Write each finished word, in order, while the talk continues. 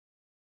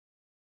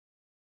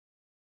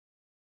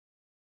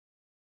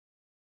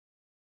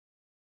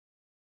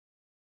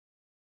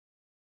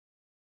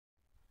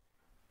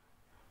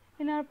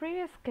In our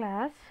previous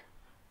class,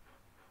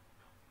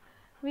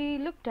 we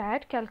looked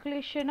at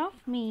calculation of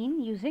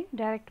mean using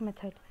direct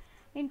method.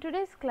 In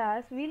today's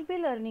class, we will be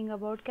learning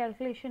about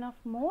calculation of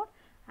mode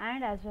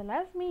and as well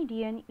as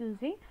median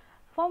using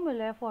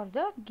formula for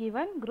the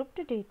given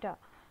grouped data.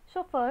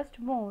 So, first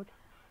mode.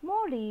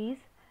 Mode is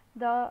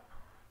the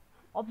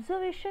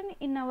observation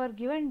in our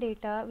given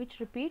data which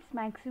repeats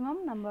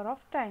maximum number of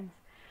times.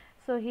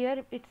 So,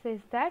 here it says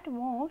that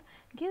mode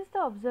gives the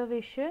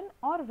observation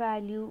or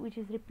value which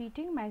is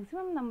repeating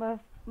maximum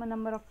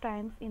number of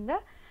times in the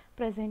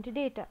present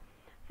data.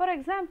 For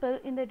example,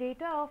 in the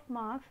data of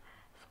marks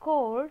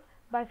scored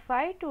by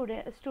 5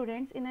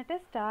 students in a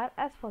test are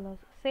as follows.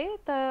 Say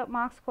the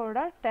marks scored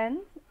are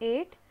 10,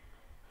 8,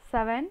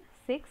 7,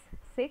 6,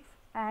 6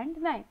 and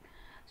 9.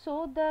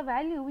 So, the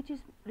value which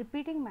is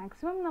repeating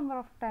maximum number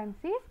of times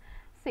is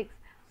 6.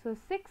 So,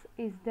 6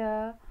 is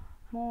the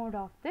mode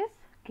of this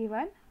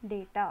given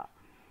data.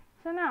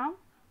 So, now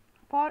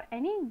for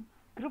any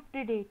grouped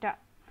data,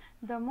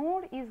 the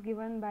mode is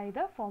given by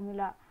the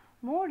formula.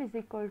 Mode is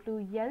equal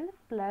to L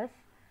plus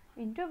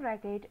into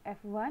bracket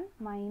F1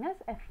 minus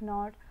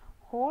F0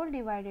 whole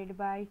divided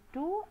by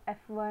 2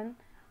 F1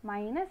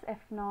 minus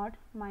F0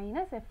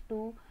 minus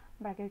F2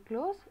 bracket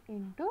close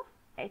into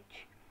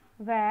H,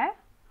 where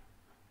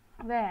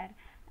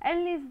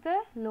L is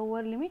the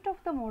lower limit of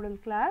the modal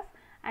class,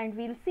 and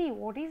we will see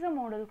what is a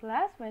modal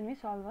class when we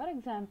solve our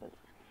examples.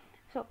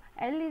 So,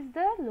 L is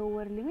the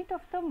lower limit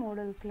of the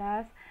modal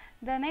class.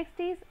 The next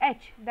is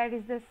H, that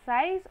is the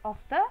size of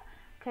the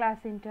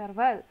class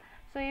interval.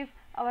 So, if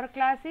our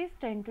class is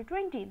 10 to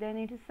 20, then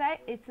its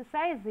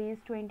size is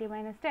 20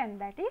 minus 10,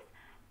 that is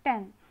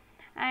 10.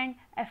 And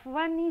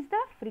F1 is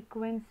the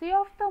frequency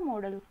of the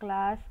modal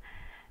class.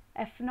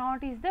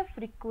 F0 is the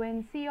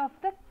frequency of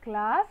the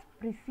class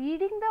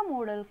preceding the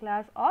modal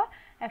class, or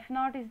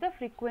F0 is the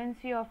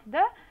frequency of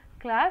the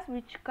class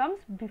which comes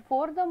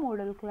before the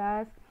modal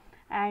class,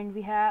 and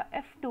we have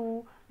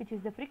F2 which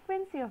is the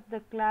frequency of the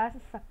class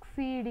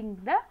succeeding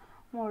the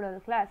modal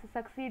class.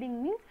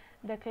 Succeeding means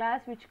the class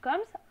which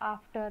comes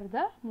after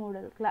the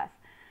modal class.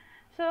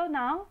 So,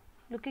 now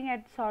looking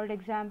at solved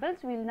examples,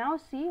 we will now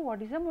see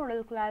what is a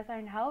modal class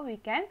and how we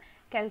can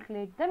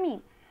calculate the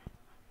mean.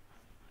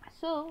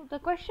 So, the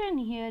question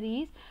here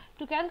is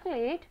to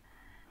calculate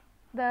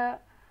the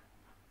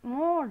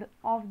mode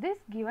of this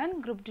given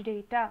grouped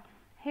data.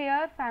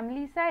 Here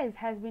family size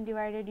has been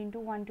divided into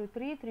 1 to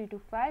 3, 3 to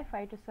 5,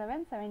 5 to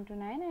 7, 7 to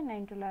 9 and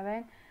 9 to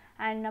 11,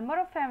 and number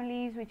of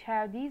families which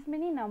have these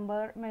many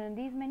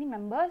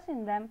members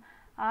in them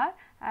are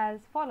as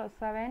follows: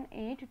 7,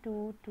 8,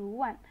 2, 2,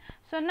 1.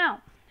 So,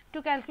 now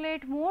to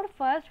calculate mode,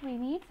 first we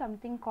need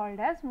something called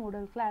as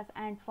modal class,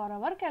 and for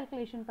our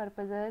calculation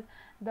purposes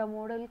the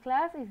modal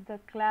class is the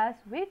class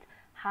with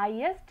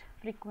highest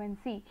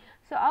frequency.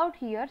 So, out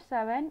here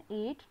 7,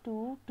 8,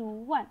 2, 2,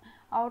 1.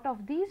 Out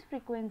of these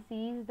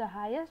frequencies, the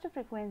highest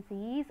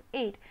frequency is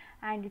 8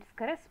 and its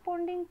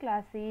corresponding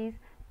class is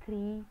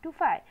 3 to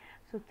 5.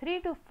 So,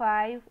 3 to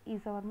 5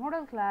 is our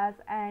modal class,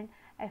 and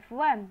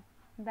F1,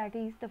 that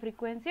is the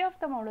frequency of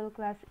the modal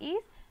class,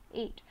 is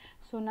 8.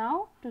 So,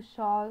 now to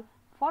solve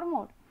for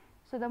mode.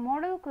 So, the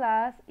modal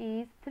class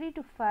is 3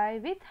 to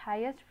 5 with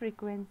highest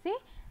frequency,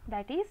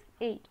 that is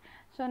 8.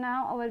 So,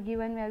 now our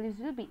given values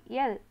will be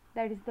L,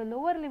 that is the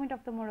lower limit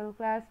of the modal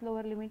class,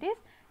 lower limit is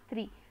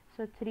 3.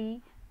 So,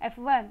 3,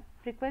 F1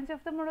 frequency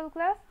of the modal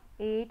class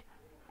 8,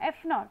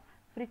 F0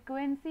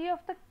 frequency of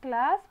the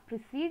class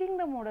preceding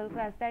the modal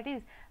class, that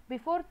is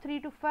before 3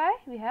 to 5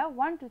 we have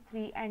 1 to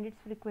 3 and its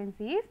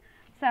frequency is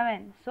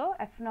 7. So,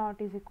 F0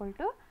 is equal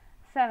to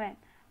 7.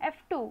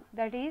 F2,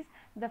 that is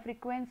the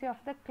frequency of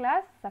the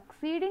class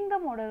succeeding the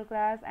modal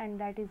class, and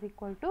that is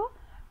equal to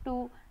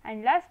 2.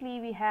 And lastly,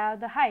 we have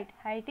the height.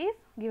 Height is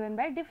given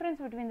by difference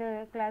between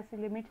the class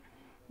limits,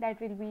 that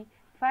will be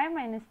 5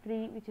 minus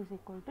 3 which is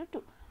equal to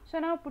 2. So,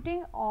 now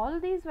putting all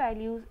these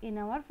values in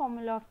our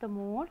formula of the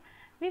mode,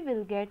 we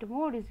will get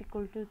mode is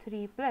equal to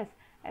 3 plus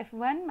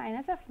F1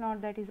 minus F0,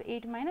 that is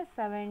 8 minus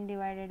 7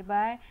 divided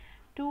by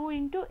 2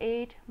 into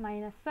 8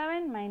 minus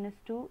 7 minus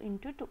 2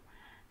 into 2.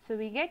 So,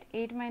 we get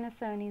 8 minus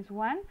 7 is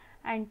 1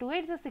 and 2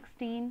 8 is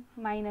 16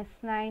 minus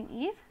 9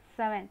 is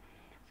 7.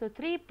 So,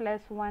 3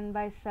 plus 1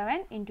 by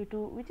 7 into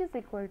 2 which is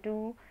equal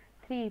to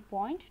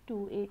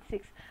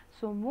 3.286.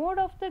 So, mode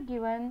of the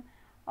given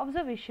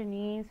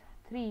observation is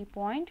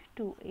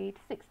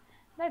 3.286.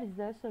 That is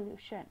the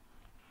solution.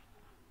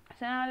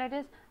 So, now let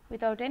us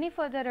without any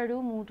further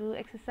ado move to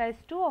exercise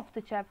 2 of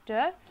the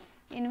chapter,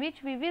 in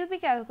which we will be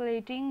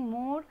calculating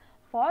mode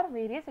for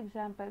various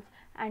examples.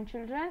 And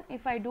children,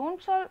 if I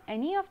don't solve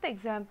any of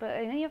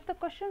the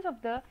questions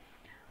of the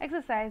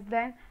exercise,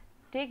 then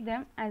take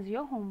them as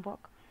your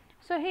homework.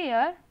 So,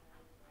 here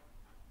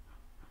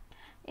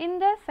in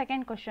the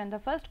second question, the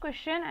first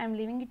question I am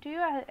leaving it to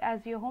you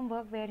as your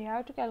homework, where you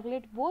have to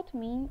calculate both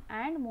mean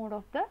and mode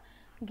of the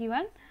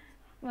given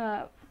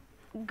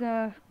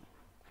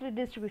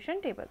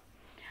distribution table.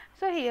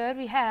 So, here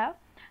we have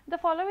the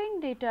following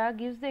data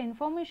gives the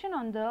information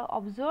on the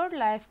observed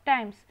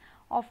lifetimes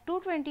of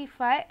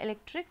 225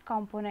 electric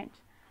components.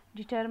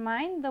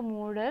 determine the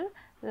modal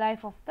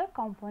life of the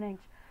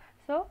components.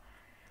 So,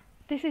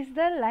 this is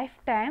the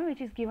lifetime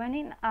which is given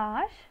in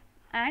hours,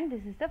 and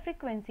this is the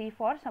frequency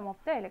for some of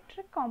the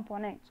electric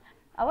components.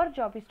 Our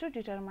job is to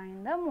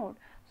determine the mode.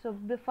 So,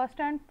 the first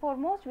and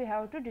foremost we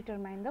have to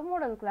determine the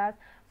modal class.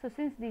 So,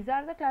 since these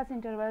are the class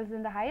intervals,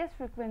 then the highest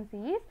frequency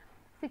is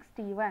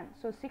 61.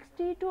 So,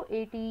 60 to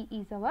 80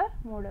 is our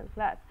modal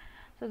class.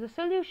 So, the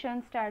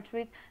solution starts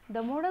with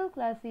the modal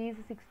class is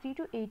 60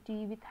 to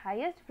 80 with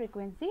highest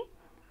frequency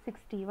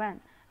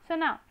 61. So,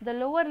 now the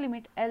lower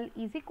limit L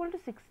is equal to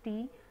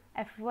 60,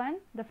 F1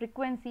 the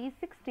frequency is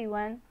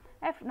 61,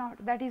 F0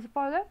 that is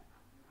for the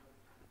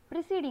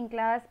preceding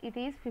class it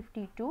is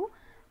 52,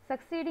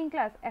 succeeding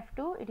class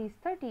F2 it is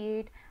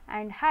 38,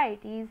 and height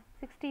is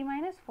 60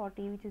 minus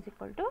 40 which is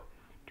equal to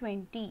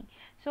 20.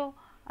 So,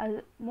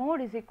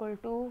 mode is equal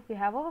to, we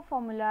have our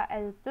formula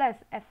L plus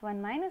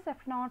F1 minus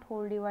F0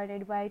 whole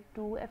divided by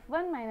 2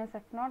 F1 minus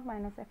F0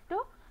 minus F2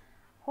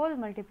 whole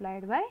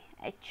multiplied by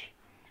H.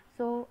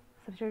 So,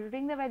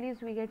 substituting the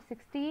values we get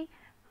 60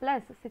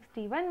 plus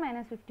 61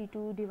 minus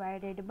 52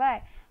 divided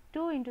by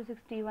 2 into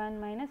 61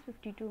 minus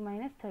 52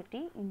 minus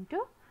 30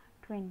 into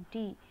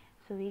 20.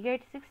 So, we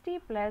get 60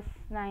 plus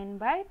 9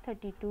 by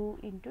 32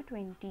 into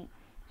 20.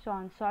 So,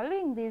 on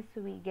solving this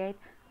we get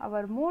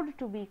our mode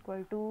to be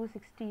equal to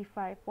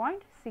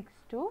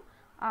 65.62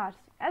 hours.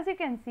 As you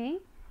can see,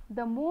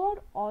 the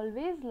mode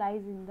always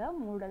lies in the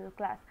modal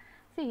class.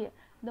 See here,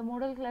 the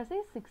modal class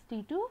is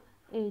 60 to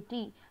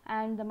 80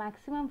 and the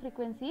maximum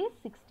frequency is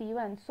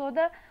 61. So,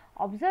 the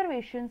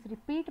observations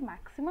repeat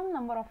maximum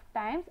number of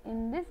times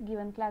in this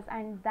given class,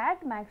 and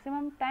that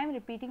maximum time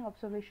repeating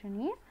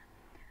observation is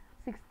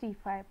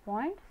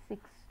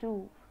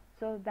 65.62.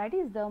 So, that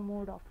is the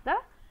mode of the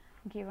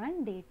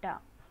given data.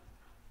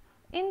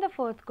 In the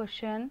fourth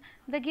question,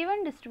 the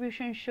given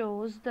distribution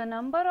shows the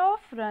number of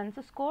runs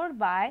scored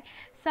by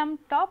some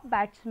top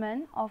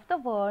batsmen of the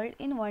world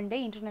in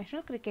one-day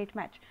international cricket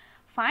match.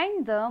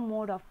 Find the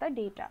mode of the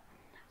data.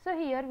 So,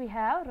 here we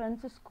have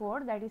runs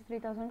scored, that is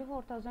 3000 to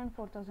 4000,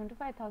 4000 to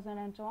 5000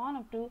 and so on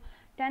up to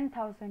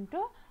 10,000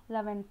 to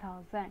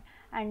 11,000,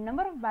 and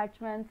number of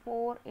batsmen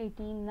 4,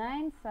 18,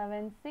 9,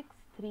 7, 6,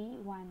 3,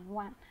 1,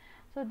 1.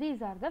 So,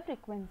 these are the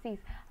frequencies.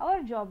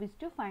 Our job is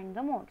to find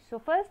the mode. So,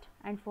 first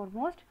and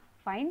foremost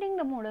finding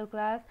the modal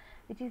class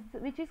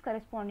which is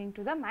corresponding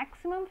to the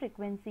maximum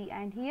frequency,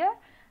 and here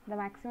the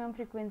maximum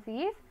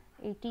frequency is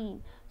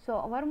 18. So,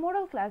 our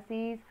modal class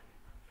is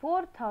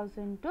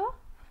 4000 to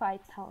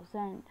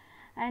 5000,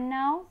 and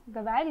now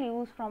the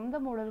values from the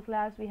modal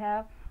class we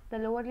have the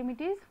lower limit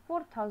is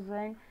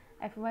 4000,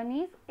 F1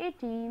 is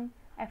 18,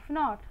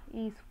 F0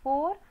 is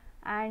 4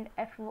 and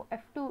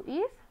F2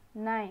 is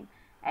 9,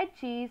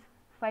 H is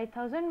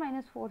 5000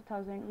 minus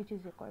 4000 which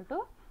is equal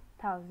to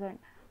 1000.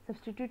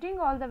 Substituting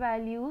all the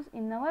values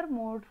in our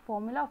mode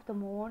formula of the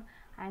mode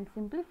and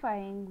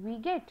simplifying, we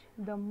get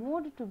the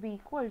mode to be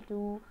equal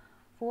to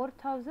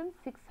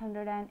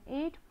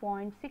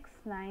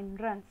 4608.69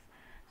 runs.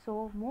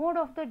 So, mode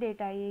of the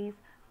data is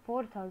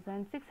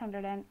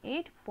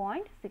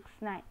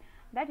 4608.69.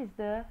 That is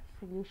the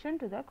solution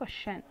to the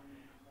question.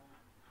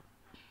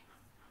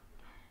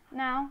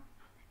 Now,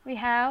 we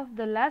have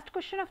the last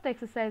question of the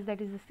exercise,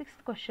 that is the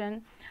sixth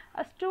question.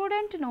 A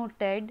student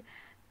noted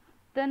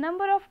the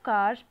number of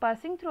cars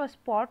passing through a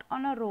spot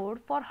on a road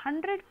for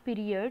 100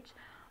 periods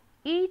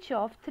each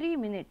of 3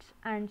 minutes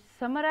and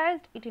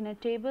summarized it in a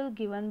table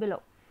given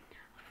below.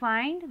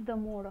 Find the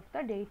mode of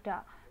the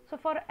data. So,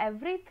 for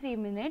every 3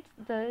 minutes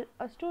a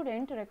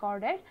student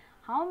recorded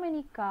how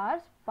many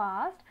cars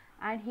passed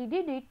and he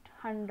did it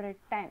 100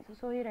 times.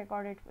 So, he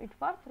recorded it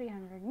for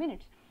 300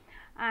 minutes.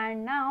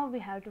 And now we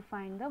have to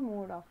find the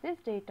mode of this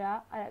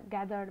data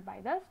gathered by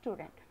the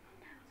student.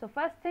 So,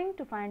 first thing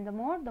to find the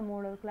mode, the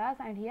modal class,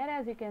 and here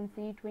as you can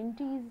see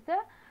 20 is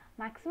the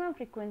maximum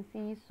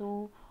frequency.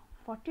 So,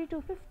 40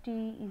 to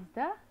 50 is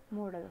the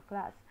modal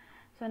class.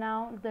 So,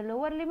 now the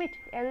lower limit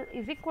L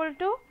is equal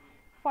to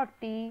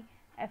 40,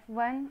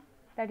 F1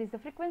 that is the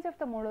frequency of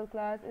the modal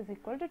class is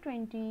equal to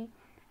 20,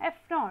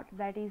 F0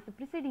 that is the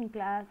preceding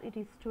class it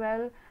is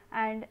 12,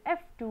 and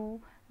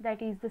F2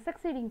 that is the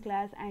succeeding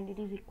class and it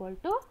is equal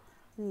to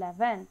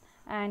 11,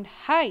 and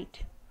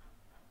height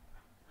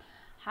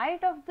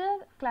of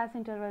the class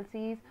intervals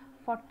is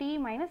 40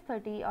 minus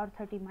 30 or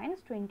 30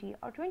 minus 20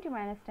 or 20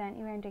 minus 10,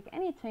 you can take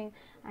anything,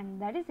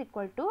 and that is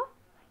equal to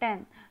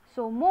 10.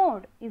 So,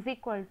 mode is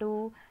equal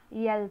to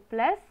L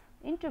plus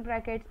into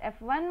brackets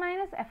F1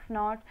 minus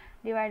F0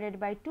 divided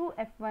by 2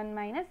 F1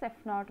 minus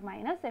F0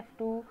 minus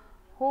F2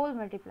 whole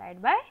multiplied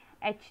by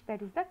H,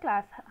 that is the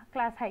class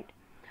height.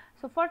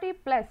 So, 40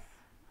 plus,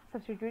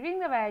 substituting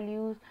the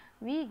values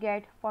we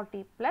get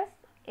 40 plus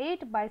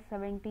 8 by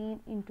 17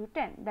 into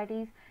 10, that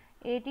is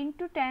 8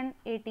 into 10,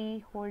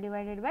 80 whole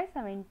divided by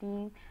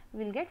 17,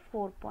 we will get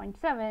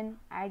 4.7,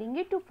 adding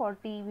it to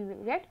 40 we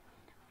will get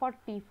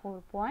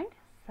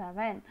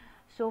 44.7.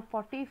 So,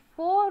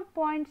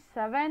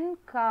 44.7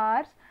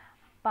 cars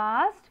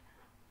passed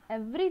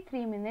every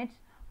 3 minutes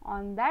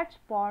on that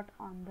spot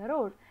on the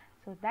road.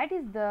 So, that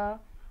is the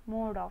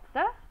mode of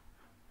the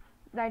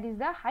that is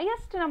the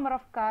highest number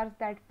of cars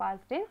that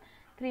passed in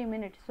 3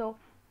 minutes. So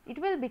it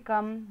will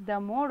become the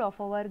mode of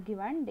our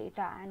given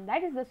data, and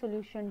that is the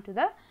solution to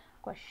the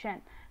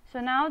question. So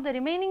now the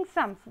remaining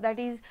sums, that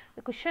is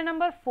the question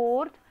number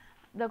 4,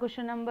 the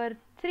question number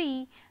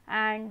 3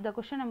 and the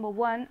question number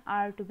 1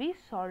 are to be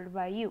solved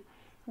by you.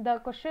 The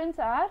questions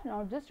are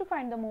not just to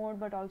find the mode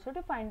but also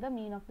to find the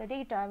mean of the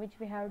data, which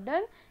we have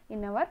done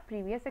in our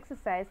previous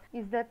exercise.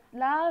 Is the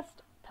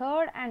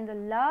third and the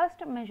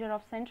last measure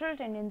of central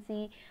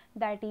tendency,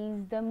 that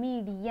is the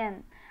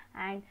median,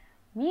 and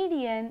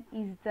median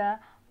is the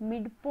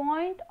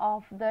midpoint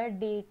of the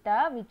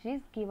data which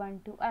is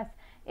given to us.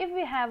 If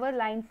we have a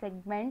line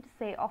segment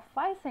say of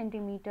 5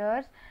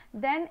 centimeters,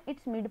 then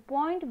its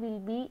midpoint will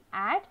be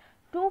at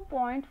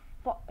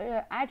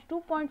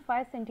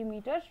 2.5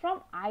 centimeters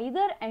from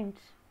either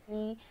ends.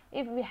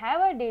 If we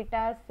have a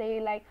data say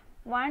like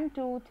 1,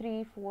 2,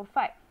 3, 4,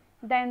 5,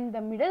 then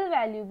the middle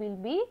value will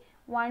be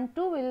 1,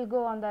 2 will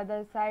go on the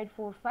other side,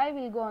 4, 5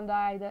 will go on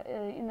the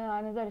in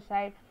another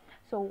side.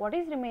 So what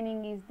is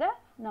remaining is the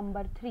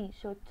number 3.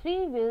 So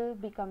 3 will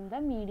become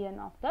the median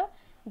of the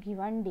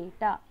given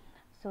data.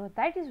 So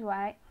that is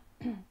why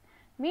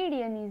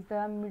median is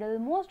the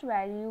middlemost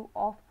value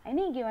of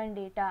any given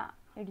data.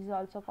 It is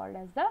also called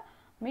as the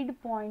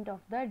midpoint of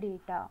the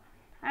data.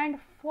 And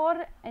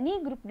for any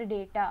grouped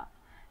data,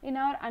 in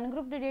our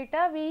ungrouped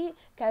data we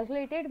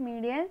calculated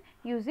median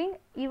using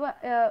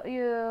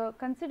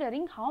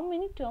considering how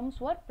many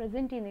terms were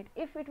present in it.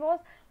 If it was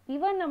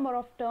even number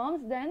of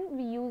terms, then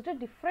we used a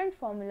different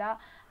formula,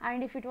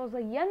 and if it was a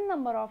n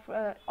number of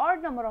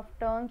odd number of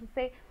terms,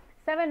 say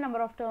 7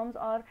 number of terms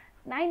or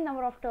 9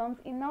 number of terms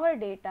in our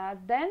data,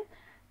 then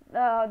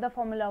the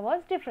formula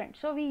was different.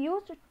 So we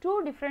used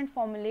 2 different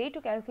formulae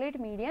to calculate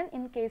median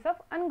in case of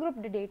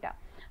ungrouped data.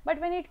 But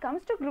when it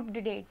comes to grouped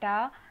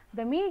data,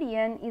 the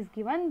median is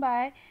given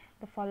by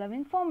the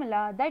following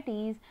formula, that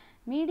is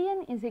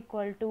median is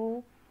equal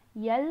to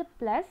L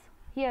plus,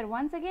 here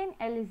once again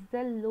L is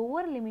the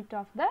lower limit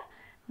of the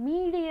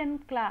median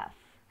class.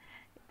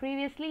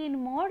 Previously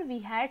in mode we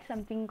had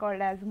something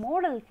called as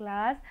modal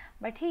class,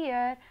 but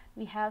here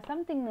we have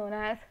something known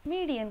as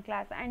median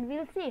class, and we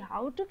will see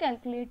how to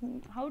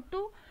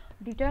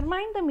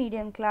determine the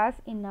median class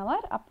in our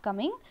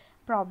upcoming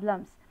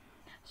problems.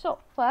 So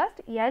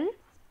first, L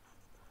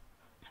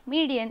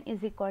median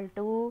is equal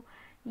to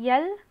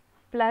L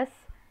plus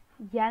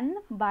n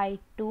by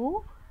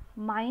 2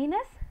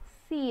 minus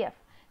CF.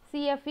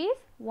 CF is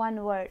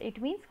one word,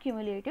 it means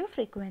cumulative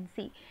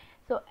frequency.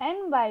 So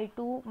n by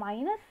 2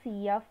 minus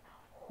CF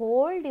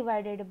whole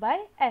divided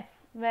by f,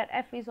 where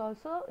f is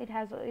also it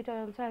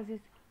also has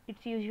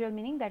its usual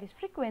meaning, that is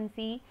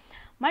frequency,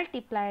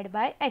 multiplied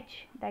by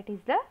h, that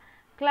is the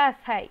class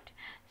height.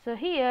 So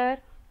here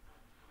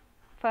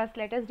first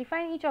let us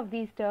define each of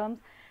these terms.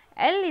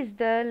 L is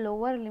the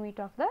lower limit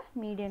of the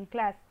median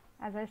class,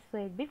 as I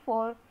said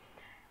before.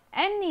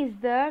 N is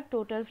the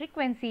total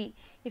frequency.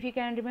 If you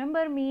can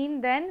remember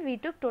mean, then we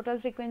took total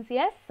frequency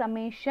as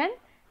summation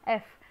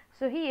f.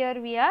 So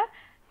here we are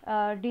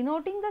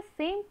denoting the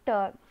same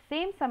term,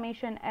 same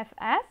summation f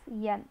as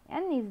n.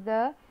 N is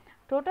the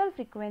total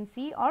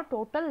frequency or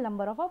total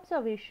number of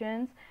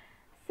observations.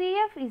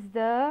 CF is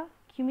the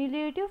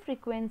cumulative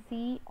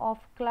frequency of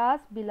class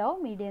below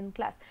median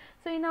class.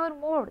 So in our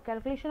mode,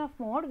 calculation of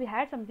mode, we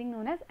had something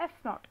known as f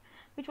naught,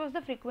 which was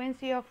the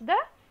frequency of the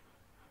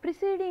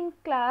preceding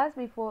class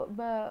before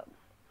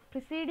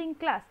preceding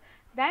class.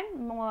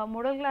 Then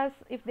modal class,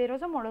 if there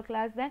was a modal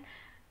class, then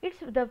it's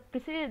the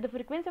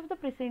frequency of the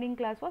preceding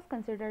class was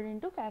considered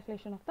into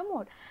calculation of the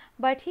mode.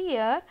 But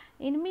here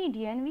in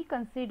median we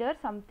consider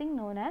something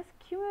known as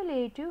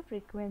cumulative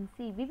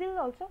frequency. We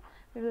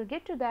will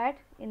get to that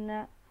in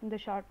the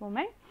short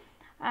moment.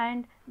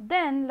 And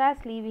then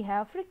lastly we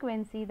have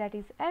frequency, that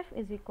is f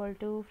is equal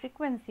to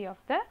frequency of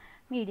the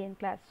median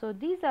class. So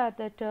these are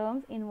the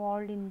terms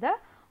involved in the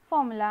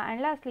formula,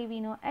 and lastly we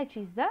know h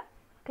is the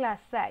class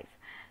size.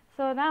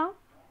 So now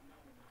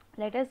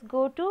let us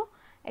go to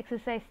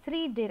exercise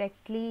 3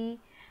 directly,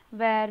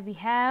 where we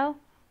have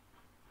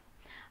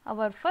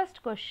our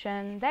first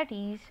question, that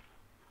is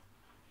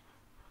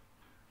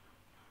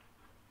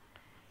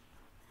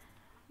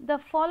the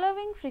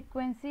following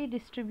frequency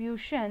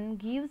distribution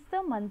gives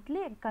the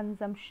monthly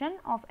consumption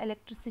of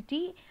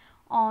electricity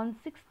on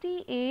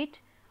 68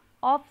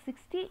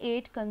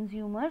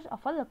 consumers of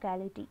a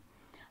locality.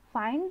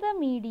 Find the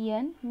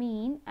median,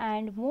 mean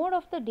and mode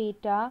of the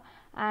data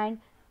and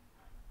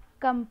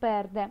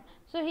compare them.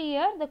 So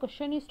here the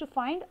question is to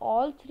find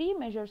all 3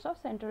 measures of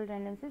central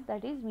tendencies,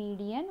 that is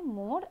median,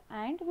 mode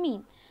and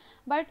mean.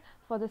 But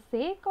for the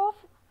sake of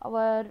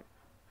our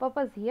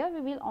purpose here, we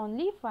will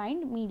only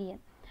find median.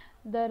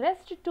 The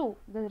rest two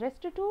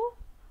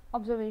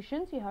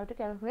observations you have to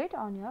calculate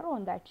on your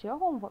own, that's your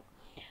homework.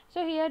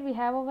 So here we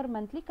have our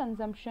monthly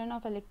consumption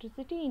of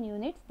electricity in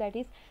units, that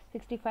is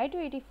 65 to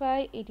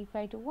 85,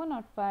 85 to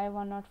 105,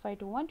 105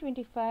 to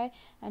 125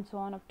 and so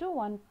on up to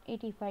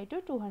 185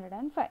 to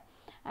 205,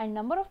 and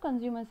number of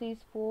consumers is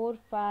 4,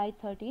 5,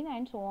 13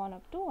 and so on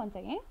up to once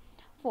again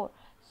 4.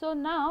 So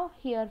now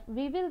here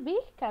we will be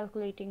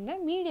calculating the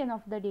median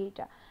of the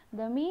data.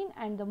 The mean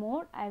and the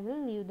mode I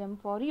will leave them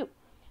for you.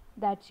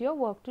 That's your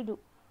work to do.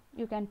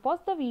 You can pause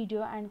the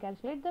video and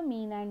calculate the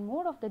mean and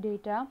mode of the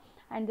data,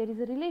 and there is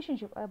a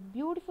relationship, a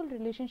beautiful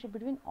relationship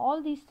between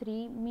all these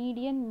three,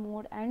 median,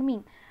 mode and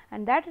mean,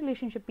 and that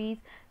relationship is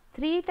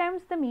 3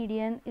 times the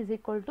median is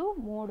equal to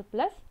mode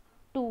plus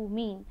 2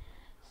 mean.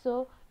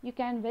 So you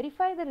can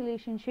verify the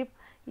relationship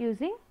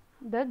using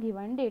the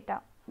given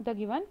data, the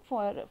given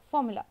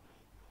formula.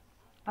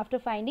 After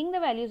finding the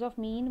values of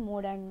mean,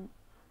 mode and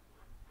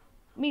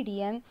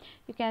median,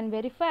 you can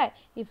verify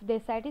if they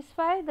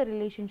satisfy the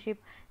relationship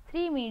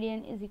 3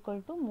 median is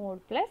equal to mode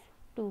plus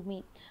 2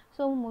 mean.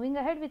 So moving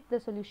ahead with the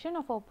solution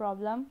of our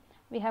problem,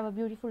 we have a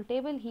beautiful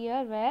table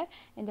here where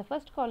in the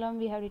first column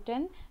we have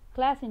written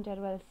class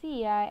interval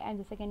Ci, and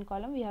the second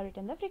column we have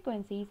written the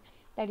frequencies,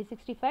 that is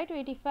 65 to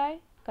 85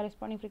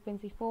 corresponding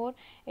frequency 4,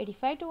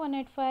 85 to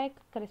 185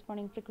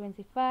 corresponding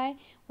frequency 5,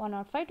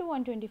 105 to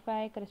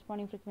 125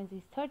 corresponding frequency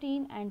is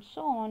 13, and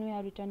so on. We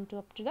have written to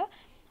up to the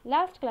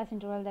last class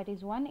interval, that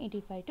is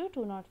 185 to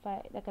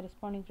 205, the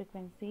corresponding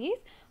frequency is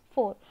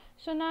 4.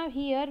 So now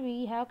here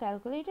we have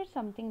calculated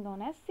something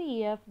known as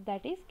CF,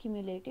 that is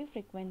cumulative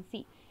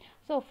frequency.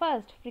 So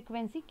first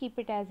frequency, keep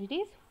it as it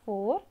is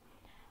 4.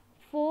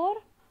 4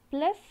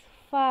 plus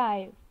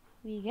 5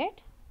 we get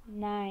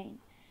 9.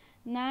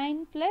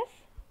 9 plus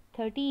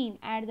 13,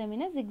 add them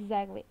in a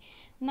zigzag way.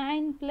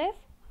 9 plus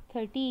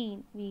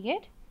 13 we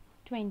get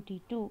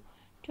 22.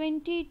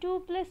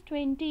 22 plus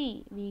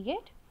 20 we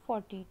get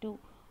 42.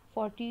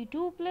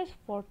 42 plus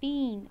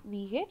 14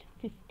 we get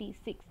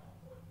 56.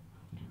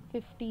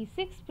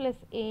 56 plus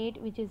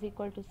 8 which is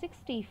equal to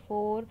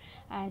 64,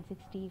 and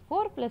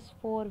 64 plus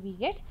 4 we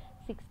get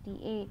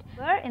 68.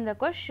 Here in the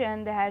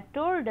question they had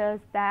told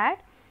us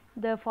that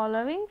the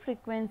following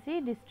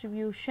frequency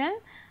distribution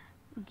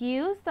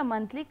gives the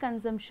monthly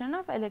consumption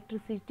of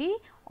electricity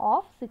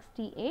of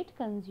 68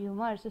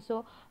 consumers.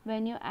 So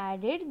when you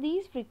added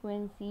these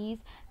frequencies,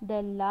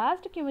 the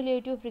last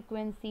cumulative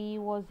frequency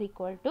was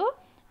equal to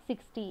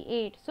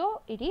 68.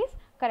 So it is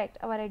correct,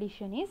 our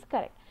addition is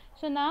correct.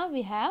 So now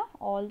we have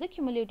all the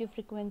cumulative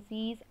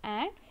frequencies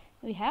and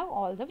we have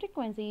all the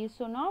frequencies.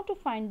 So now to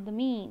find the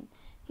mean,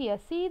 here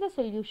see the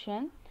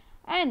solution,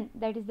 and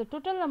that is the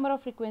total number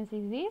of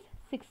frequencies is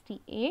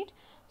 68.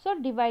 So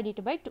divide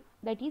it by 2,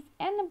 that is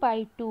n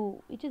by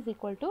 2, which is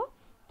equal to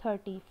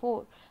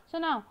 34. So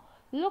now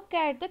look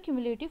at the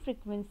cumulative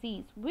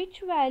frequencies,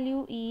 which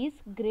value is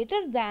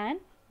greater than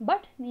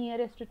but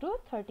nearest to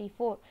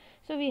 34.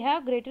 So we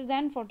have greater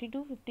than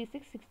 42,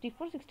 56,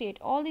 64, 68.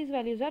 All these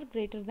values are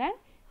greater than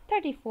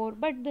 34,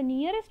 but the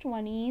nearest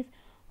one is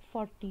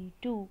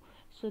 42.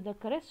 So the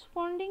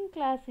corresponding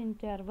class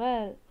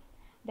interval,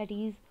 that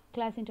is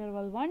class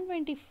interval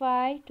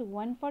 125 to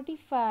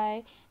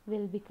 145,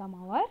 will become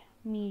our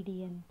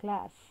median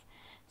class.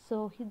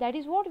 So that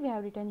is what we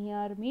have written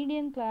here.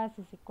 Median class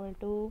is equal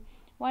to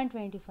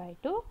 125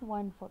 to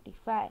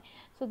 145.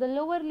 So the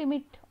lower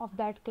limit of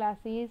that class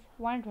is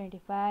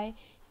 125.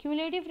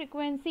 Cumulative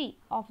frequency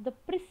of the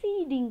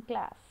preceding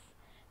class,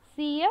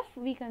 CF,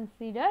 we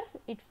consider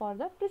it for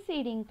the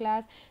preceding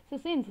class. So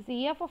since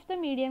CF of the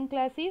median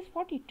class is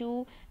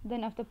 42,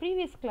 then of the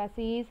previous class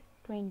is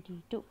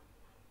 22.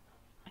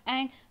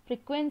 And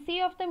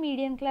frequency of the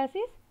median class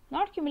is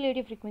not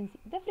cumulative frequency,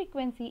 the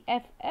frequency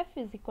F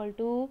is equal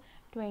to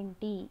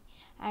 20,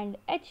 and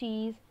H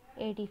is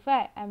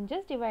 85. I am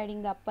just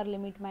dividing the upper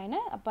limit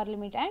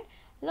and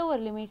lower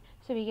limit.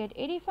 So we get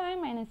 85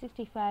 minus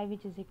 65,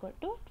 which is equal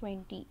to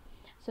 20.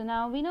 So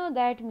now we know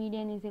that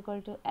median is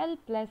equal to L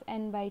plus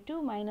n by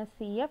 2 minus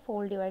CF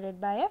whole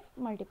divided by F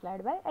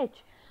multiplied by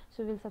H.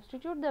 So we will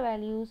substitute the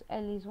values.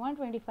 L is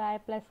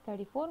 125 plus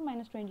 34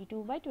 minus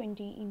 22 by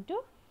 20 into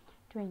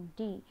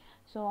 20.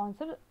 So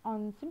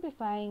on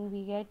simplifying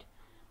we get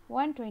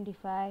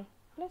 125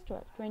 plus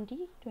 12.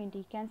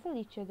 20 cancel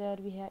each other.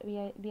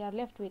 We are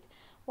left with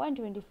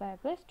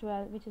 125 plus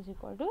 12, which is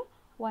equal to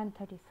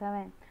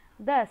 137.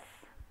 Thus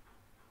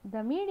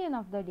the median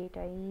of the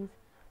data is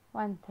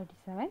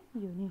 137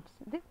 units.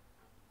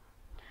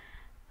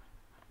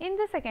 In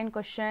the second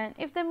question,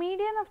 if the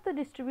median of the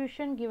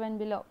distribution given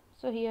below,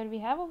 so here we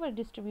have our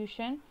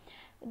distribution,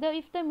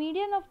 if the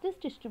median of this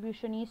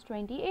distribution is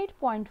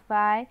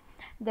 28.5,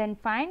 then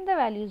find the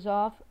values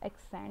of x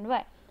and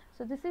y.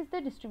 So this is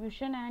the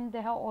distribution, and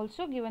they have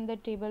also given the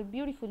table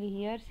beautifully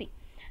here. See,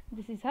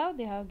 this is how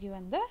they have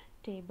given the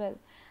table.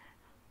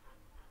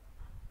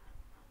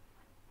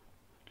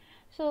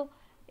 So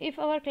if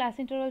our class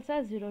intervals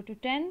are 0 to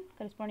 10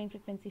 corresponding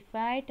frequency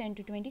 5, 10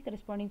 to 20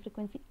 corresponding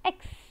frequency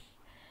x,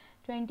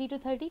 20 to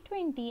 30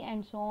 20,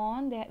 and so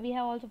on, we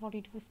have also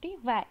 40 to 50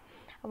 y.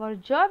 Our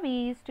job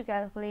is to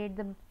calculate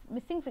the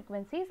missing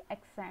frequencies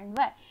x and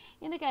y.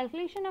 In the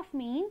calculation of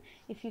mean,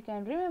 if you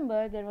can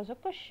remember, there was a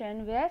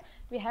question where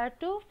we had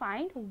to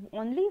find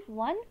only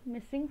one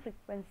missing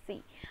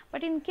frequency.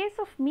 But in case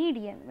of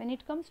median, when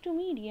it comes to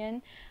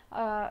median,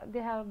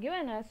 they have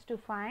given us to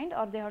find,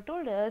 or they have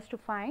told us to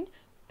find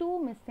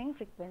 2 missing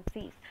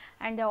frequencies,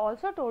 and they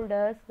also told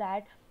us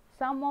that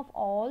sum of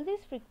all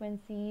these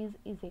frequencies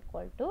is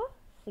equal to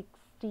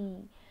 60.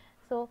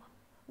 So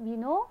we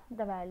know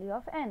the value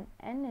of n.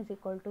 N is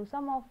equal to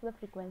sum of the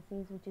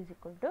frequencies, which is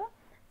equal to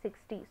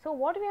 60. So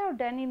what we have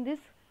done in this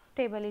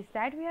table is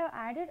that we have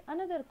added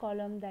another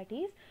column, that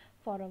is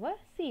for our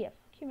CF,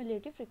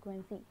 cumulative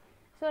frequency.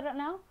 So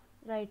now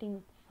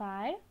writing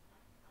 5,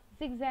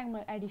 zigzag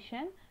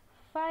addition,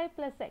 5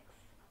 plus x,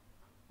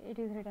 it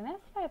is written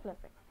as 5 plus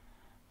x.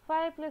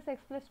 5 plus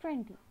x plus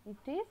 20,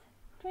 it is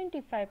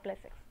 25 plus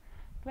x.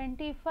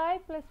 25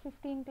 plus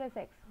 15 plus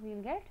x, we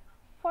will get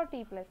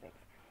 40 plus x.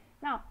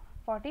 Now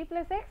 40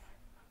 plus x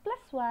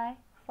plus y,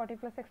 40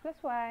 plus x plus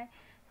y.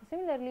 So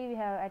similarly, we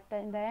have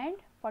in the end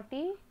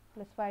 40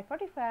 plus y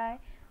 45,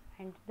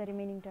 and the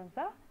remaining terms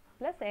are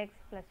plus x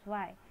plus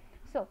y.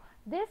 So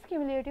this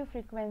cumulative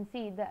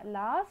frequency, the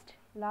last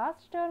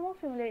term of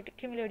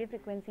cumulative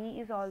frequency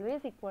is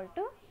always equal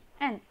to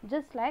n,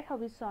 just like how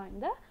we saw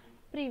in the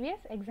previous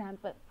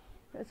example.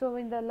 So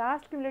in the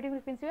last cumulative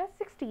frequency was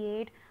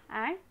 68,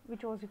 and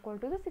which was equal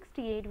to the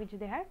 68 which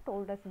they had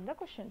told us in the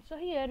question. So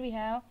here we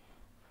have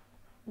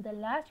the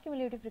last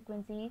cumulative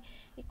frequency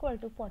equal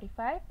to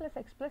 45 plus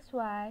x plus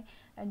y,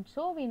 and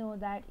so we know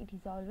that it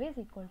is always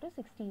equal to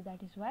 60.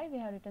 That is why we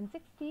have written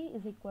 60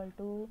 is equal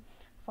to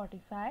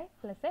 45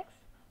 plus x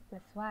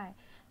plus y.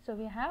 So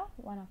we have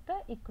one of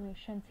the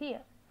equations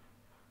here.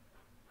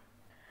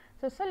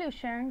 So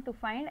solution to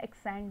find x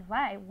and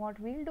y, what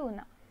we will do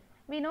now?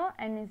 We know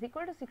n is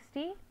equal to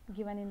 60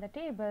 given in the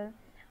table.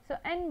 So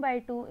n by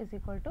 2 is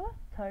equal to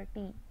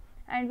 30,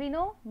 and we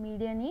know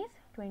median is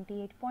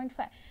 28.5.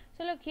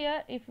 So look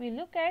here, if we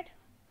look at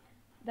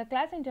the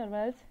class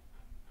intervals,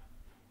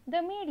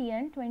 the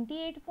median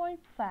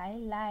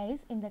 28.5 lies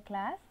in the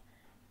class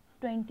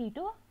 20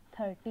 to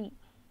 30.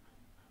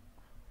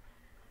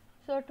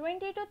 So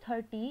 20 to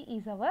 30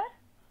 is our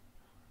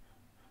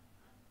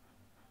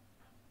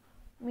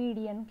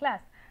median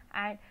class,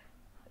 and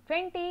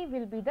 20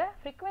 will be the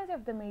frequency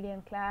of the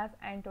median class,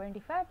 and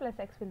 25 plus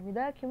x will be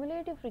the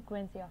cumulative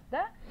frequency of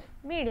the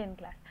median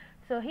class.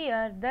 So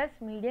here thus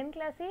median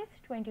class is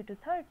 20 to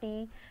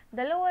 30,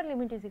 the lower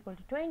limit is equal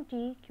to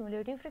 20,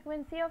 cumulative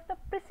frequency of the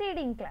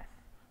preceding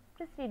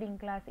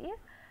class is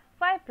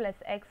 5 plus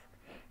x,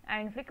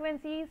 and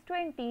frequency is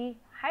 20,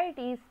 height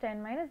is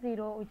 10 minus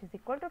 0 which is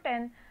equal to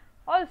 10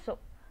 also.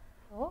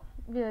 So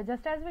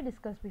just as we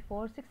discussed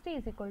before, 60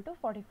 is equal to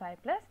 45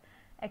 plus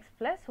x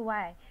plus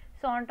y.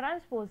 So on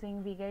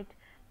transposing we get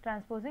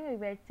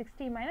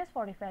 60 minus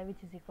 45 which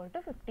is equal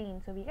to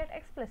 15. So we get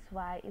x plus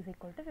y is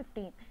equal to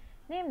 15.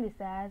 Name this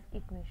as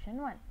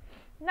equation 1.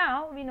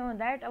 Now we know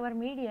that our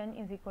median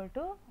is equal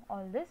to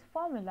all this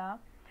formula,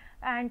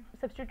 and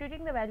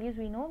substituting the values,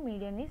 we know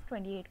median is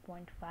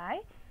 28.5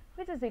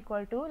 which is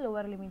equal to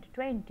lower limit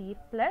 20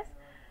 plus,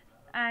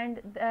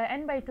 and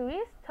n by 2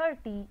 is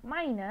 30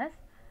 minus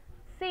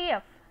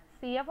CF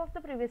of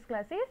the previous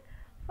class is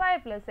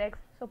 5 plus x.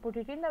 So put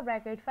it in the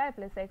bracket, 5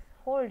 plus x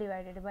whole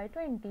divided by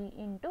 20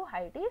 into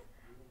height is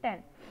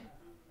 10.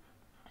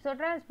 So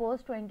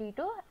transpose 20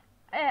 to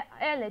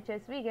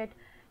LHS, we get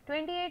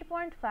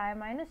 28.5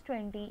 minus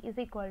 20 is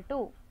equal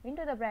to,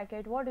 into the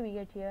bracket, what do we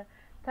get here?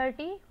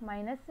 30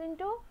 minus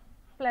into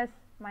plus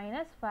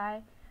minus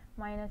 5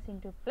 minus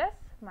into plus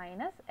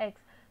minus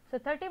x. So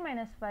 30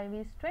 minus 5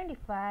 is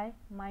 25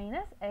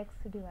 minus x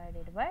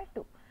divided by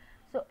 2.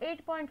 So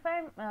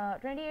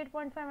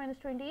 28.5 minus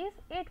 20 is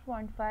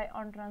 8.5.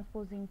 On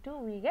transposing 2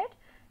 we get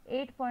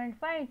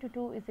 8.5 into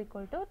 2 is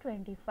equal to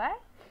 25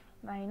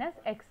 minus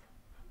x.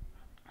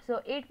 So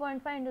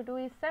 8.5 into 2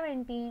 is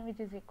 17 which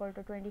is equal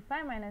to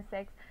 25 minus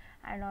x,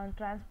 and on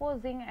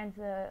transposing and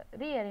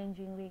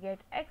rearranging we get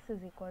x is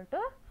equal to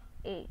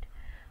 8.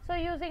 So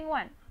using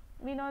 1,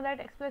 we know that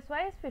x plus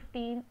y is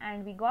 15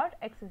 and we got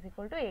x is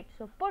equal to 8.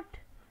 So put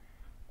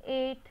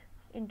 8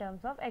 in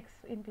terms of x,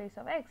 in place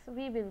of x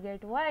we will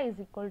get y is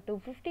equal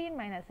to 15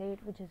 minus 8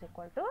 which is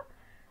equal to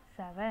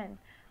 7.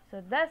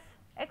 So thus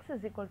x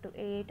is equal to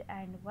 8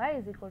 and y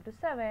is equal to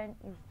 7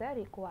 is the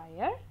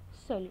required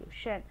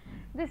solution.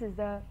 This is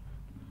the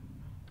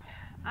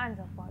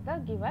answer for the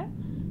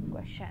given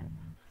question.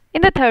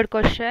 In the third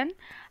question,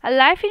 a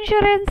life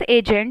insurance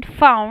agent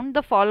found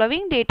the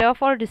following data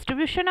for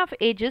distribution of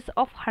ages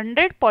of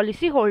 100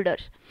 policy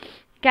holders.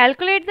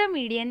 Calculate the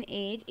median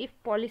age if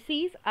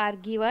policies are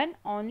given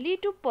only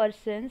to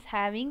persons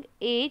having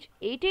age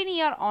 18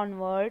 year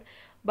onward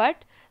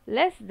but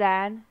less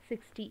than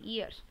 60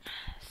 years.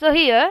 So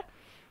here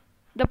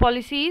the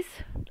policies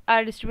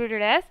are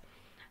distributed as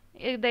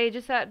the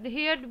ages are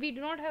here. We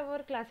do not have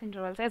our class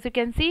intervals. As you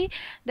can see,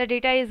 the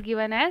data is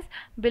given as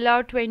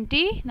below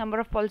 20 number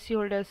of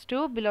policyholders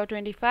 2, below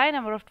 25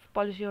 number of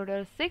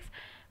policyholders 6,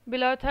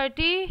 below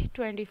 30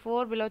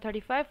 24, below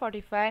 35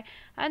 45,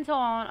 and so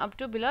on up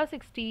to below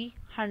 60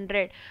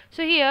 100.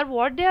 So here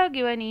what they are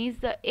given is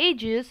the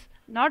ages,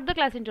 not the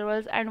class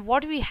intervals, and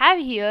what we have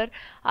here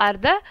are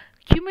the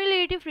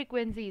cumulative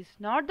frequencies,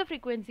 not the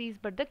frequencies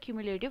but the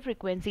cumulative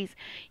frequencies.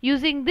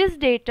 Using this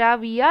data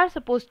we are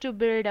supposed to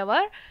build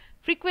our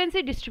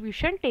frequency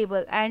distribution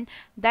table, and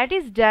that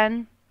is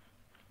done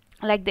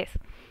like this.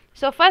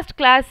 So first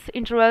class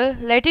interval,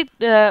 let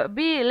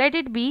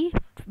it be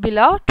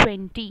below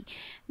 20.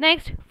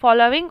 Next,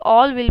 following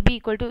all will be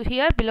equal to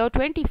here below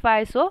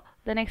 25. So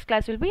the next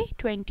class will be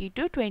 20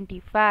 to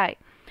 25.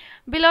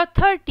 Below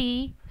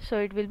 30, so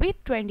it will be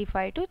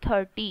 25 to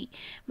 30.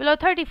 Below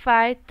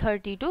 35,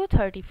 30 to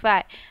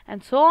 35,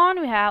 and so on.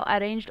 We have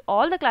arranged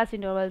all the class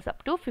intervals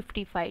up to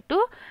 55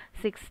 to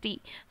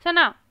 60. So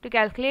now to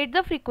calculate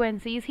the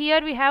frequencies,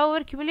 here we have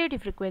our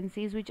cumulative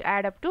frequencies which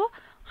add up to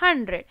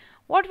 100.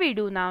 What we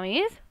do now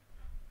is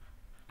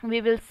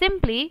we will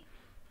simply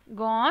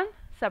go on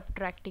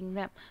subtracting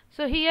them.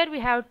 So here we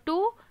have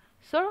 2,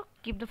 so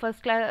keep the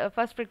first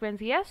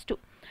frequency as 2.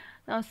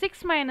 Now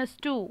 6 minus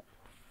 2,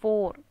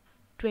 4.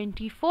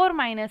 24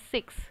 minus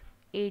 6,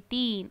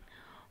 18.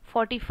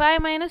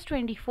 45 minus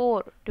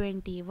 24,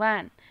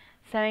 21.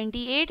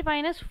 78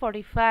 minus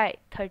 45,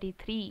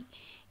 33.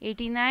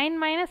 89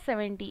 minus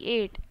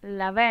 78,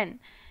 11.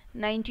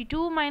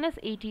 92 minus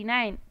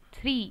 89,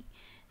 3.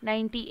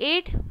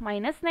 98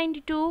 minus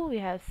 92, we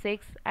have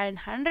 6, and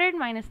 100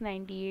 minus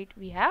 98,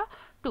 we have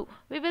 2.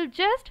 We will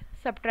just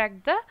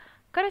subtract the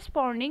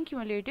corresponding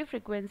cumulative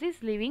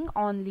frequencies, leaving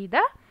only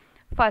the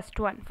first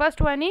one. First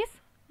one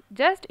is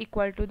just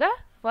equal to the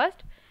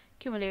first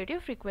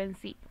cumulative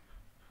frequency.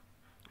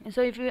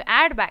 So if you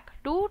add back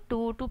 2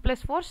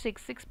 plus 4,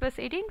 6, 6 plus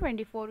 18,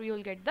 24, we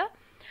will get the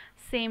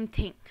same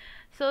thing.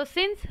 So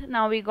since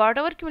now we got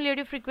our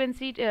cumulative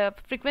frequency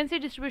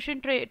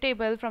distribution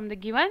table from the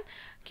given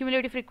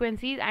cumulative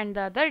frequencies and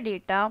the other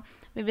data,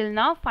 we will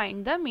now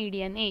find the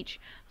median age.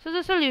 So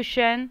the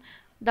solution,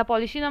 the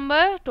policy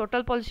number,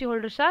 total policy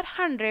holders are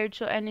 100,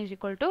 so n is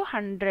equal to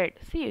 100.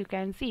 See, you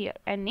can see here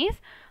n is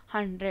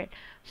 100.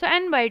 So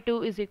n by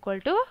 2 is equal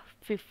to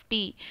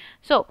 50.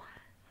 So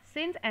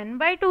since n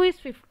by 2 is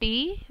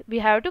 50, we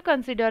have to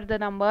consider the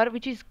number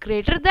which is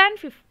greater than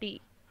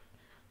 50,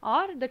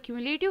 or the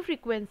cumulative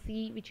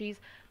frequency which is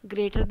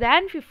greater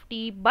than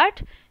 50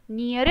 but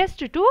nearest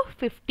to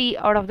 50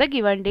 out of the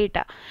given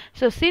data.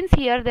 So since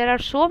here there are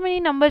so many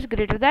numbers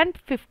greater than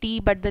 50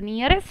 but the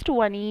nearest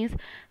one is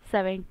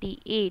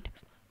 78,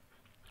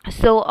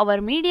 so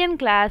our median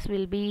class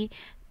will be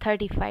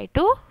 35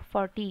 to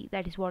 40.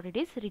 That is what it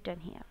is written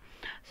here.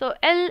 So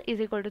L is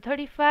equal to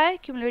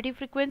 35, cumulative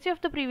frequency of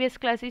the previous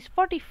class is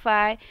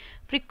 45,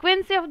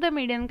 frequency of the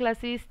median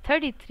class is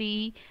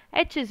 33,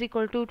 H is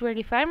equal to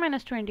 25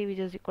 minus 20, which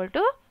is equal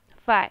to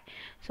 5.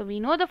 So we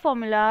know the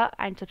formula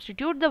and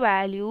substitute the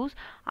values.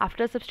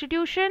 After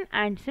substitution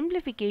and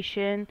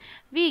simplification,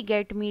 we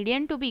get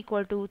median to be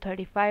equal to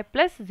 35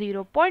 plus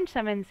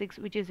 0.76,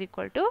 which is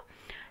equal to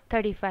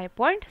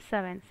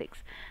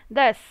 35.76.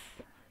 Thus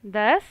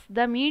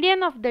the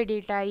median of the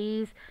data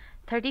is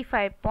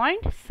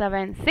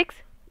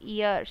 35.76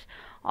 years,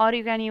 or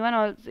you can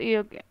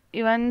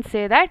even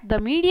say that the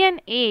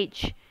median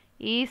age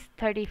is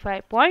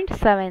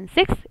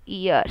 35.76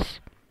 years.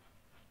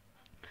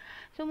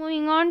 So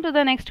moving on to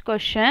the next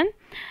question.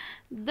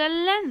 The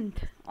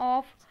length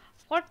of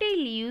 40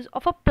 leaves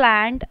of a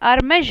plant are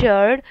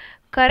measured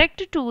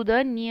correct to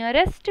the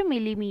nearest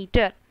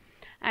millimeter,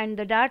 and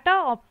the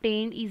data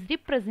obtained is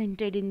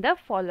represented in the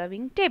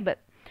following table.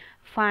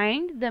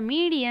 Find the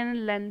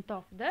median length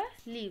of the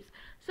leaves.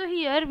 So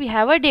here we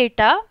have a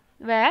data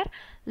where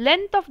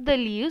length of the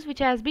leaves, which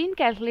has been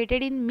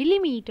calculated in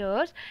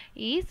millimeters,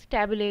 is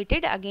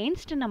tabulated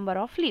against number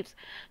of leaves.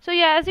 So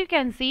yeah, as you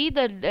can see,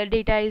 the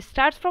data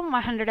starts from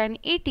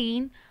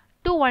 118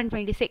 to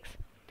 126.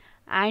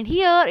 And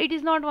here it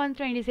is not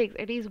 126,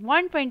 it is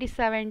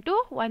 127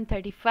 to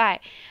 135,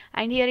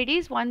 and here it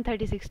is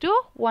 136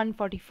 to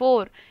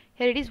 144.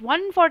 Here it is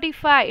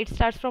 145, it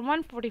starts from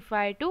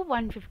 145 to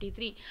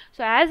 153.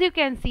 So as you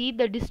can see,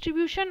 the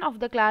distribution of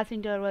the class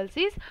intervals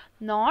is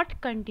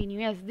not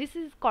continuous. This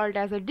is called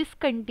as a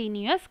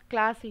discontinuous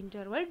class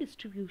interval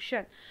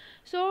distribution.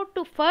 So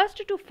to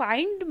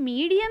find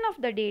median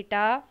of the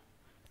data,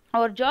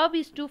 our job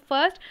is to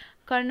first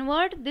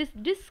convert this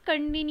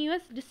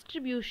discontinuous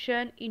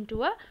distribution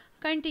into a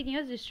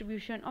continuous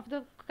distribution of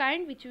the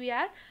kind which we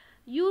are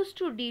used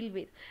to deal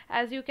with.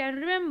 As you can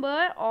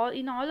remember,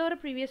 in all our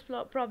previous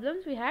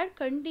problems we had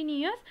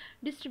continuous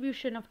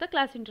distribution of the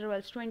class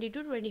intervals, 20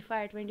 to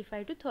 25,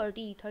 25 to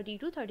 30, 30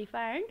 to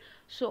 35, and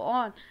so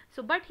on.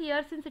 So but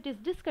here, since it is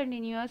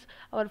discontinuous,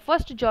 our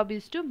first job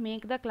is to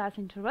make the class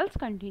intervals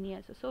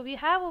continuous. So we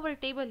have our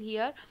table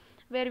here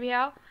where we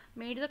have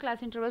made the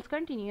class intervals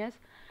continuous.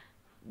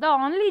 The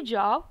only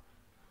job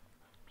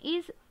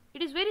is,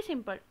 it is very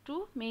simple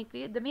to make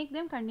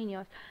them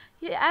continuous.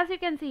 Here, as you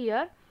can see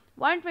here,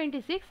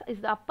 126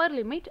 is the upper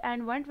limit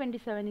and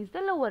 127 is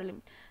the lower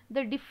limit.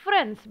 The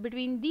difference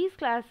between these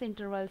class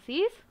intervals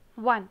is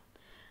 1.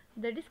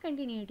 The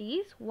discontinuity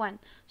is 1.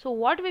 So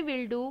what we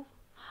will do,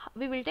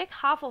 we will take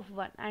half of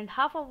 1, and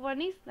half of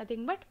 1 is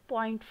nothing but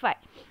 0.5.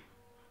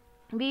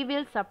 We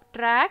will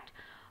subtract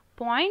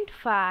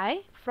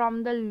 0.5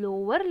 from the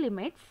lower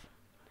limits,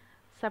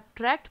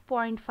 subtract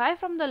 0.5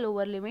 from the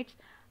lower limits,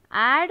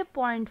 add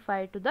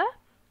 0.5 to the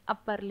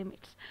upper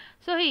limits.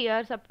 So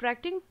here,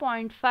 subtracting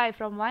 0.5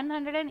 from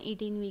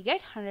 118, we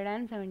get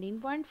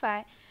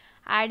 117.5,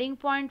 Adding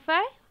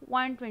 0.5,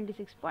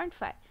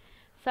 126.5.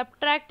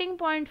 Subtracting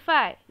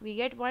 0.5, we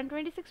get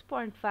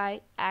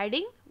 126.5.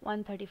 Adding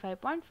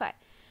 135.5.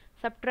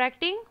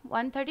 Subtracting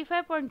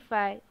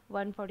 135.5,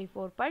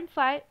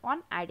 144.5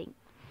 on adding.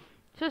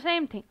 So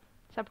same thing,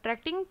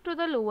 subtracting to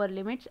the lower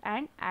limits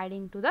and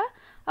adding to the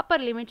upper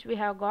limits, we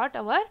have got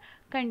our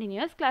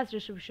continuous class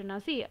distribution. Now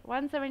see here,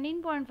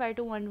 117.5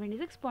 to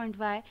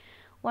 126.5,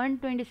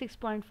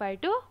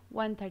 126.5 to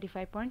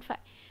 135.5.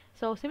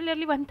 So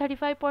similarly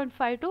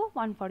 135.5 to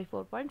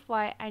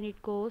 144.5, and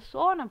it goes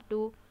on up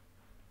to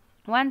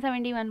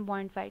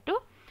 171.5 to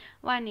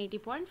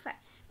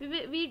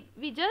 180.5.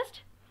 We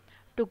just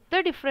took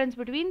the difference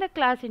between the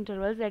class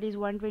intervals, that is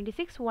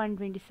 126,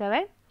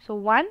 127. So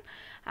 1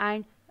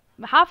 and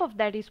half of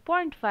that is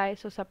 0.5.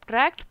 So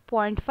subtract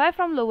 0.5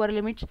 from lower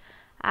limits,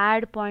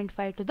 add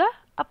 0.5 to the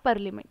upper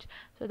limits.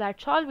 So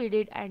that's all we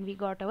did, and we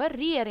got our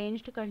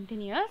rearranged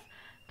continuous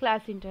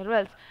class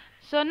intervals.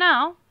 So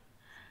now,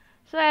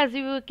 so as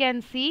you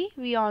can see,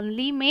 we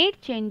only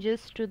made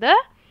changes to the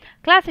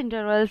class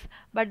intervals,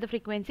 but the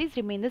frequencies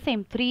remain the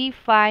same: 3,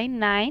 5,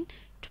 9,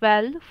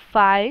 12,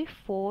 5,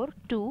 4,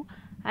 2,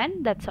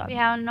 and that's all. We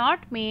have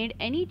not made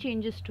any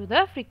changes to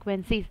the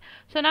frequencies.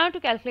 So now to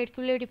calculate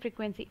cumulative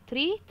frequency,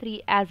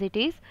 3 as it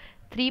is,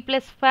 3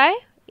 plus 5,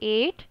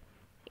 8,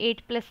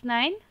 8 plus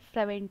 9,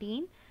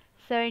 17,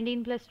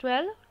 17 plus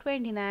 12,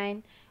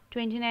 29,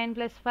 29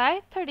 plus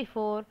 5,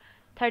 34,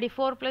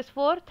 34 plus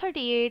 4,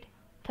 38,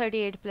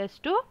 38 plus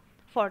 2,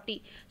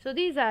 40. So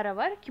these are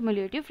our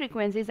cumulative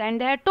frequencies,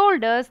 and they have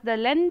told us the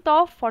length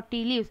of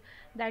 40 leaves.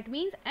 That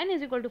means n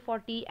is equal to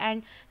 40,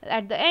 and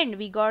at the end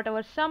we got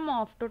our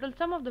total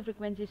sum of the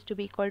frequencies to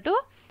be equal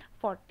to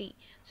 40.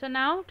 So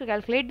now to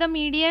calculate the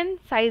median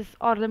size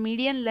or the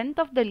median length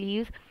of the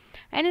leaves,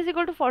 n is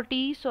equal to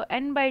 40, so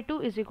n by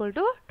 2 is equal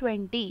to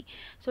 20.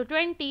 So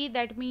 20,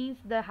 that means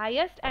the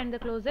highest and the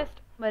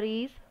closest number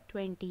is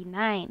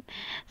 29.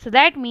 So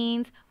that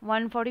means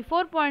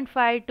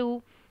 144.5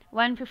 to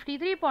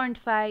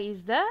 153.5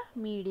 is the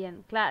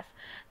median class.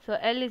 So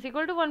L is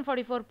equal to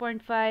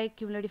 144.5,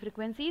 cumulative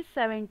frequency is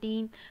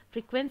 17,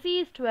 frequency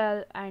is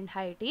 12, and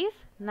height is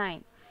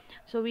 9.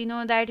 So we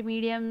know that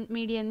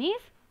median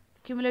is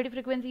cumulative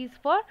frequency is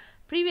for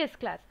previous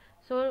class.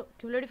 So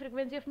cumulative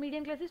frequency of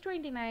median class is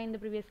 29, the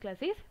previous class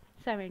is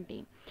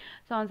 17.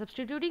 So on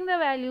substituting the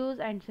values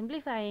and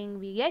simplifying,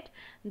 we get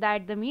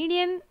that the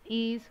median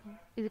is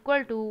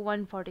equal to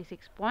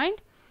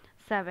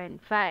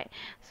 146.75.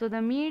 So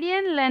the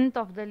median length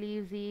of the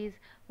leaves is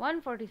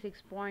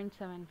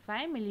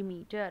 146.75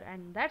 millimeter,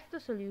 and that's the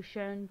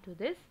solution to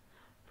this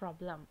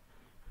problem.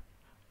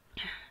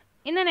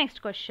 In the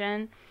next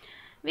question,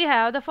 we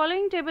have the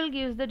following table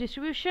gives the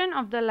distribution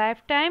of the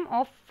lifetime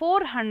of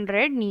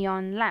 400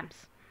 neon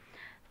lamps.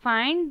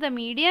 Find the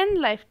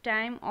median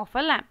lifetime of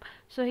a lamp.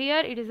 So here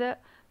it is a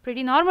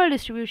pretty normal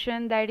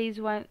distribution, that is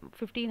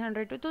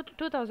 1500 to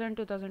 2000,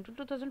 2000 to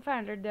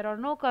 2500. There are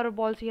no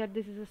curveballs here.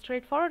 This is a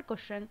straightforward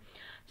question.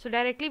 So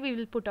directly we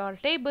will put our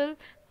table.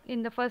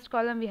 In the first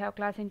column we have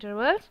class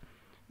intervals.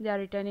 They are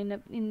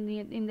written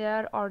in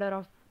their order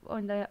of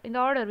in the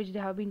order which they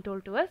have been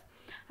told to us,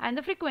 and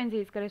the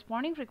frequencies,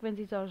 corresponding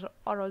frequencies are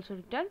also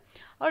written.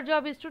 Our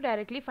job is to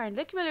directly find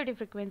the cumulative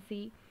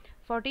frequency.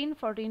 14,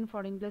 14,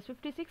 14 plus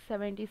 56,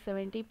 70,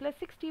 70 plus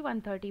 60,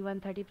 130,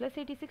 130 plus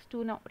 86,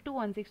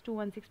 216,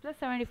 216 plus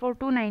 74,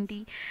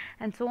 290,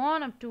 and so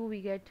on up to we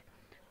get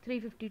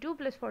 352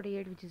 plus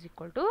 48, which is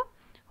equal to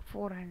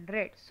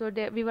 400. So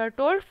we were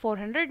told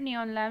 400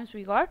 neon lamps,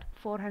 we got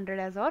 400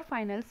 as our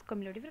final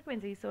cumulative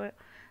frequency. So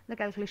the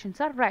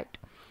calculations are right.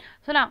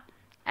 So now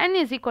n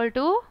is equal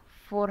to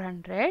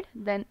 400,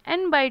 then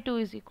n by 2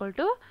 is equal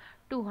to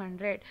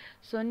 200.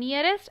 So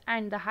nearest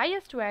and the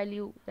highest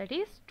value, that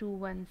is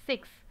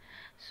 216.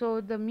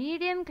 So the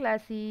median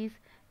class is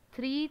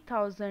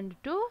 3000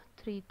 to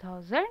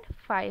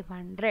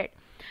 3500.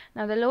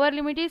 Now the lower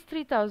limit is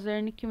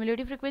 3000,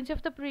 cumulative frequency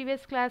of the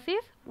previous class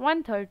is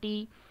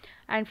 130,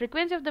 and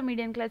frequency of the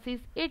median class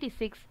is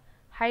 86.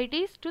 Height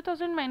is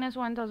 2000 minus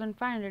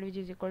 1500, which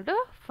is equal to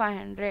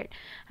 500,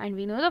 and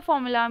we know the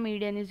formula: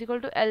 median is equal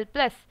to L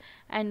plus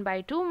n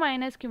by 2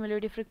 minus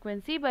cumulative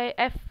frequency by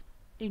f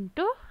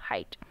into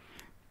height.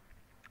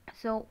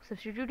 So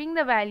substituting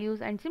the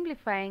values and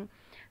simplifying,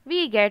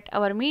 we get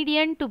our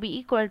median to be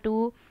equal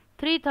to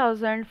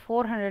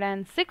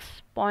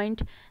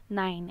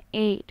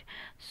 3406.98.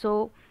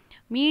 So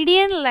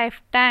median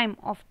lifetime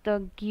of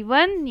the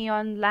given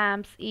neon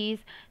lamps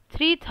is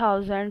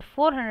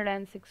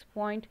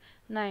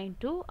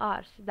 3406.92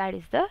 hours. That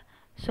is the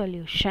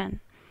solution.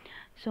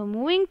 So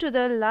moving to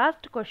the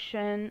last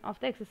question of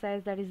the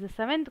exercise, that is the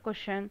 7th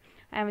question.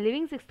 I am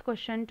leaving 6th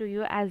question to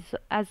you as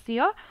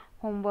your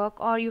homework,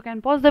 or you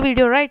can pause the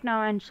video right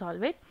now and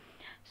solve it.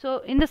 So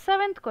in the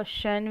 7th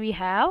question, we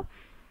have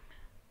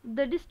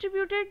the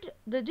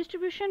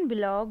distribution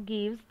below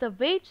gives the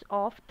weights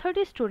of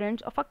 30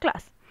 students of a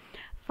class.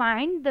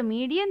 find the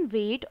median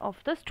weight of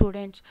the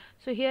students.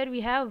 So here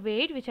we have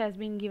weight which has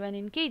been given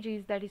in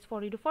kgs, that is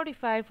 40 to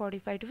 45,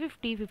 45 to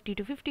 50, 50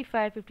 to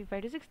 55,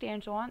 55 to 60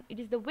 and so on. It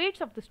is the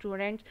weights of the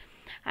students,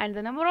 and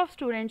the number of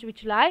students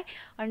which lie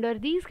under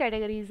these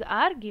categories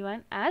are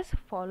given as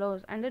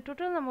follows, and the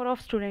total number of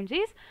students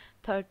is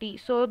 30.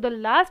 So the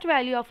last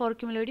value of our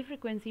cumulative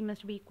frequency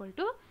must be equal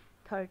to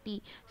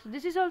 30. So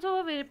this is also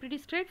a very pretty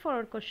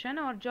straightforward question.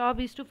 Our job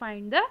is to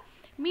find the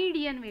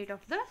median weight of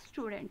the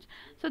students.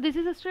 So this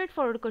is a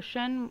straightforward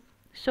question.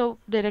 So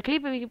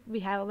directly we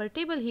have our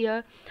table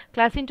here.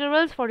 Class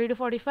intervals 40 to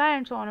 45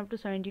 and so on up to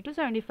 70 to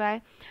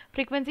 75.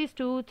 Frequencies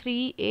 2,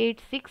 3,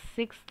 8, 6,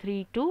 6,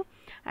 3, 2.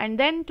 And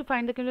then to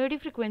find the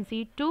cumulative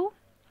frequency 2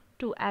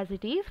 as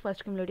it is,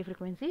 first cumulative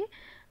frequency.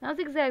 Now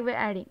zigzag by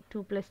adding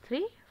 2 plus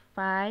 3,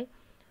 5,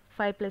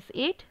 5 plus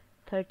 8,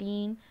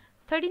 13,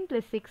 13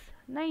 plus 6,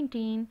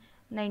 19,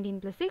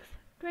 19 plus 6,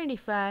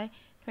 25,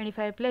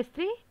 25 plus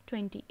 3,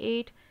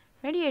 28,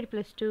 28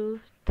 plus 2,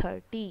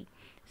 30.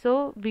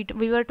 So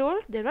we were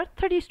told there were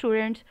 30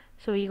 students,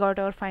 so we got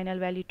our final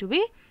value to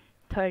be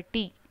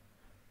 30.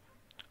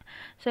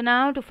 So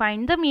now to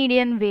find the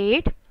median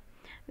weight,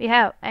 we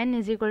have n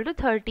is equal to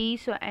 30,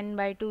 so n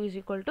by 2 is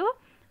equal to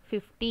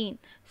 15.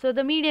 So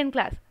the median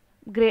class,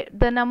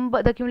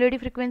 the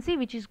cumulative frequency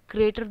which is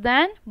greater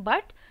than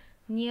but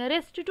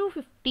nearest to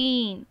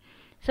 15.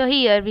 So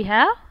here we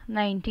have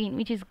 19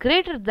 which is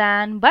greater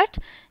than but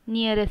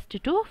nearest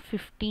to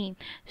 15.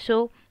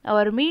 So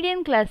our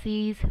median class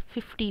is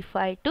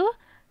 55 to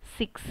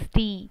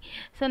 60.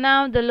 So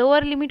now the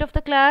lower limit of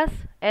the class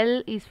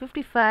L is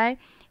 55.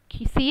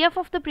 CF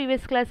of the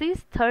previous class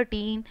is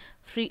 13.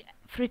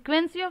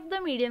 Frequency of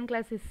the median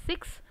class is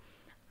 6.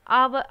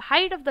 Our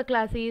height of the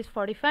class is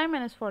 45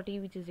 minus 40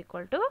 which is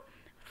equal to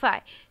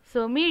 5.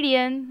 So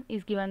median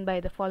is given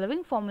by the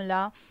following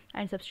formula,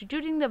 and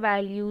substituting the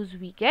values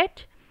we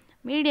get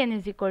median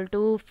is equal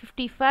to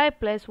 55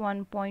 plus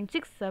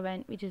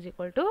 1.67 which is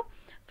equal to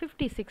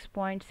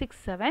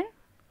 56.67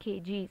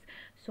 kgs.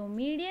 So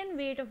median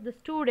weight of the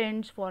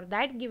students for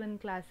that given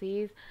class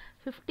is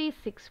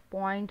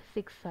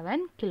 56.67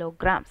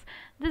 kilograms.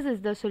 This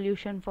is the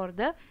solution for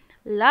the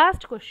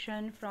last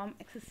question from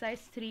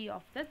exercise 3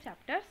 of the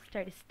chapter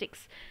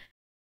statistics.